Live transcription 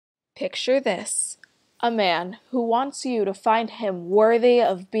Picture this, a man who wants you to find him worthy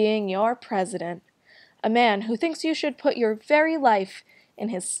of being your president, a man who thinks you should put your very life in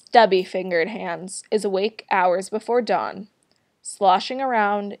his stubby-fingered hands, is awake hours before dawn, sloshing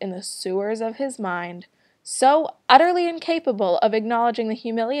around in the sewers of his mind, so utterly incapable of acknowledging the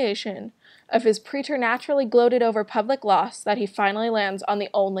humiliation of his preternaturally gloated-over public loss that he finally lands on the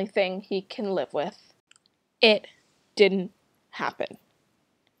only thing he can live with. It didn't happen.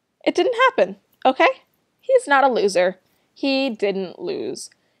 It didn't happen, okay? He's not a loser. He didn't lose.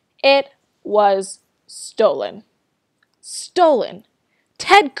 It was stolen. Stolen.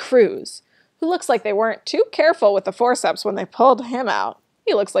 Ted Cruz, who looks like they weren't too careful with the forceps when they pulled him out.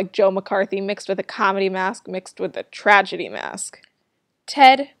 He looks like Joe McCarthy mixed with a comedy mask mixed with a tragedy mask.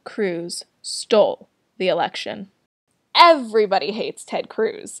 Ted Cruz stole the election. Everybody hates Ted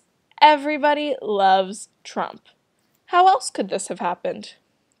Cruz. Everybody loves Trump. How else could this have happened?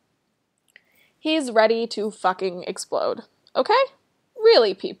 He's ready to fucking explode. Okay?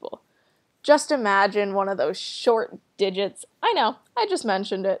 Really, people. Just imagine one of those short digits. I know, I just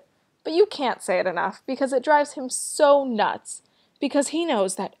mentioned it. But you can't say it enough because it drives him so nuts. Because he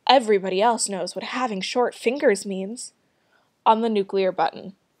knows that everybody else knows what having short fingers means. On the nuclear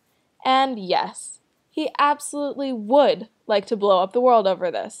button. And yes, he absolutely would like to blow up the world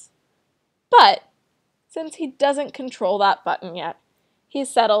over this. But, since he doesn't control that button yet, he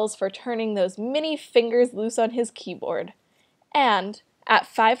settles for turning those mini fingers loose on his keyboard. And, at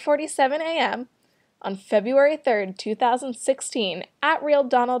 5:47 a.m., on February 3rd, 2016,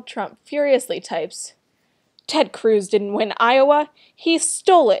 @RealDonaldTrump furiously types, "Ted Cruz didn't win Iowa, he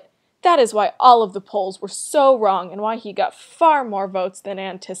stole it. That is why all of the polls were so wrong and why he got far more votes than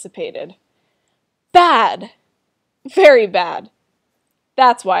anticipated." Bad. Very bad.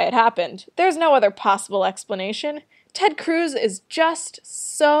 That's why it happened. There's no other possible explanation. Ted Cruz is just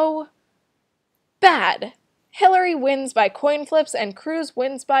so bad. Hillary wins by coin flips and Cruz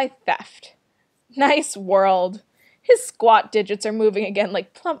wins by theft. Nice world. His squat digits are moving again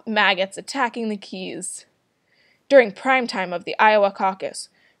like plump maggots attacking the keys. During prime time of the Iowa caucus,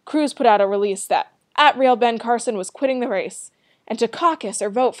 Cruz put out a release that @RealBenCarson was quitting the race, and to caucus or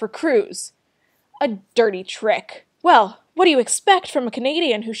vote for Cruz. A dirty trick. Well, what do you expect from a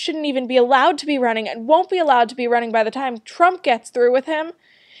Canadian who shouldn't even be allowed to be running and won't be allowed to be running by the time Trump gets through with him?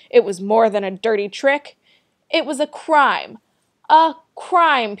 It was more than a dirty trick. It was a crime. A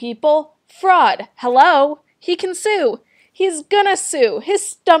crime, people. Fraud. Hello? He can sue. He's gonna sue. His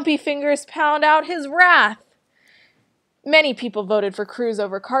stumpy fingers pound out his wrath. Many people voted for Cruz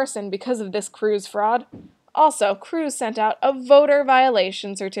over Carson because of this Cruz fraud. Also, Cruz sent out a voter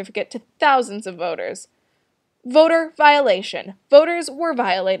violation certificate to thousands of voters. Voter violation. Voters were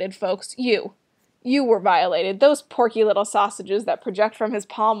violated, folks. You were violated. Those porky little sausages that project from his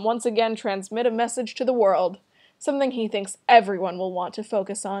palm once again transmit a message to the world, something he thinks everyone will want to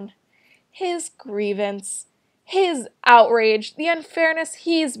focus on. His grievance, his outrage, the unfairness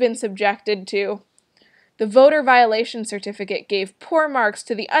he's been subjected to. The voter violation certificate gave poor marks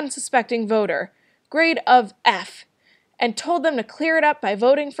to the unsuspecting voter, grade of F, and told them to clear it up by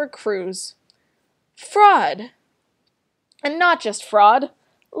voting for Cruz. Fraud. And not just fraud,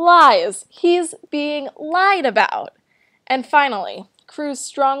 lies. He's being lied about. And finally, Cruz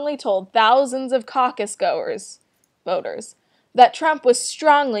strongly told thousands of caucus voters, that Trump was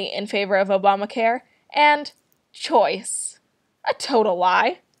strongly in favor of Obamacare and choice. A total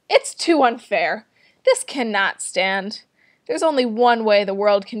lie. It's too unfair. This cannot stand. There's only one way the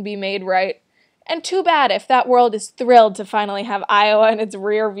world can be made right. And too bad if that world is thrilled to finally have Iowa in its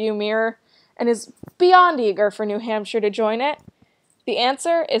rear-view mirror and is beyond eager for New Hampshire to join it. The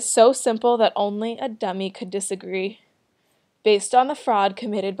answer is so simple that only a dummy could disagree. Based on the fraud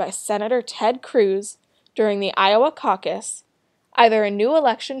committed by Senator Ted Cruz during the Iowa caucus, either a new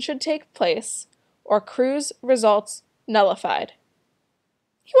election should take place or Cruz results nullified.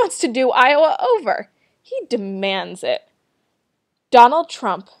 He wants to do Iowa over. He demands it. Donald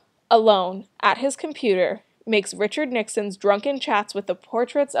Trump, alone, at his computer, makes Richard Nixon's drunken chats with the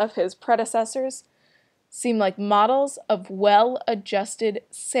portraits of his predecessors seem like models of well-adjusted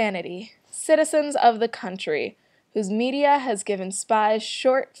sanity, citizens of the country, whose media has given spies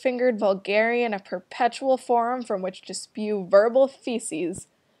short-fingered vulgarian a perpetual forum from which to spew verbal feces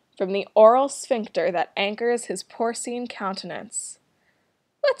from the oral sphincter that anchors his porcine countenance.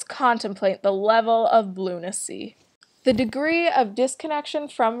 Let's contemplate the level of blunacy, the degree of disconnection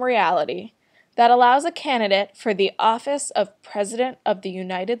from reality that allows a candidate for the office of President of the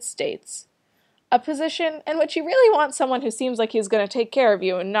United States, a position in which you really want someone who seems like he's going to take care of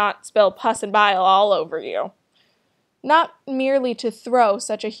you and not spill pus and bile all over you, Not merely to throw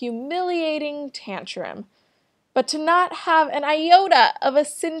such a humiliating tantrum, but to not have an iota of a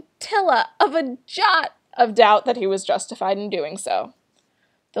scintilla of a jot of doubt that he was justified in doing so.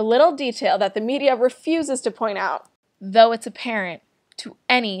 The little detail that the media refuses to point out, though it's apparent to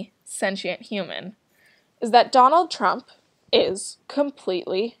any sentient human, is that Donald Trump is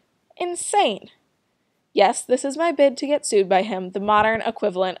completely insane. Yes, this is my bid to get sued by him, the modern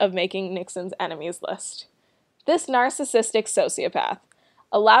equivalent of making Nixon's enemies list. This narcissistic sociopath,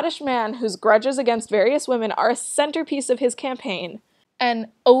 a loutish man whose grudges against various women are a centerpiece of his campaign,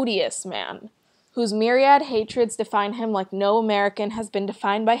 an odious man whose myriad hatreds define him like no American has been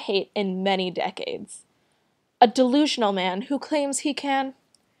defined by hate in many decades. A delusional man who claims he can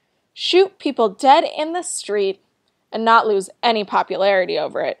shoot people dead in the street and not lose any popularity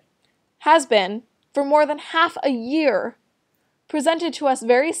over it, has been, for more than half a year, presented to us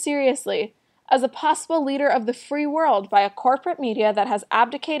very seriously as a possible leader of the free world by a corporate media that has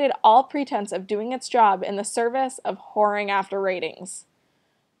abdicated all pretense of doing its job in the service of whoring after ratings.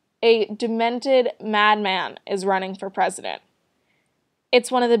 A demented madman is running for president. It's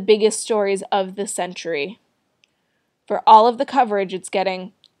one of the biggest stories of the century. For all of the coverage it's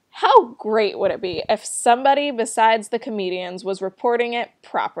getting, how great would it be if somebody besides the comedians was reporting it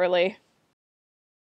properly?